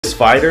This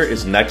fighter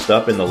is next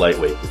up in the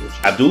lightweight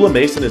division. Abdullah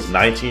Mason is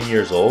 19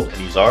 years old and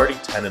he's already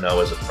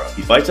 10-0 as a pro.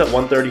 He fights at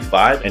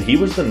 135 and he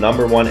was the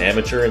 #1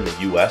 amateur in the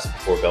US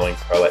before going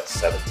pro at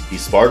 70. He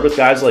sparred with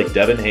guys like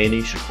Devin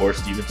Haney, Shakur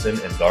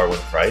Stevenson, and Darwin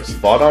Price. He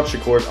fought on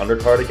Shakur's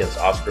undercard against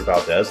Oscar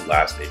Valdez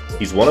last April.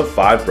 He's one of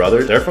 5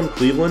 brothers. They're from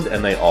Cleveland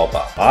and they all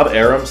box. Bob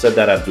Arum said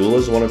that Abdullah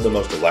is one of the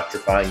most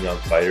electrifying young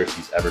fighters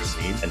he's ever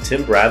seen, and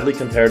Tim Bradley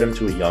compared him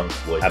to a young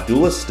Floyd.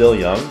 Abdullah's still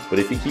young, but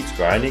if he keeps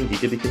grinding, he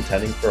could be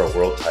contending for a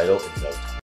world title in no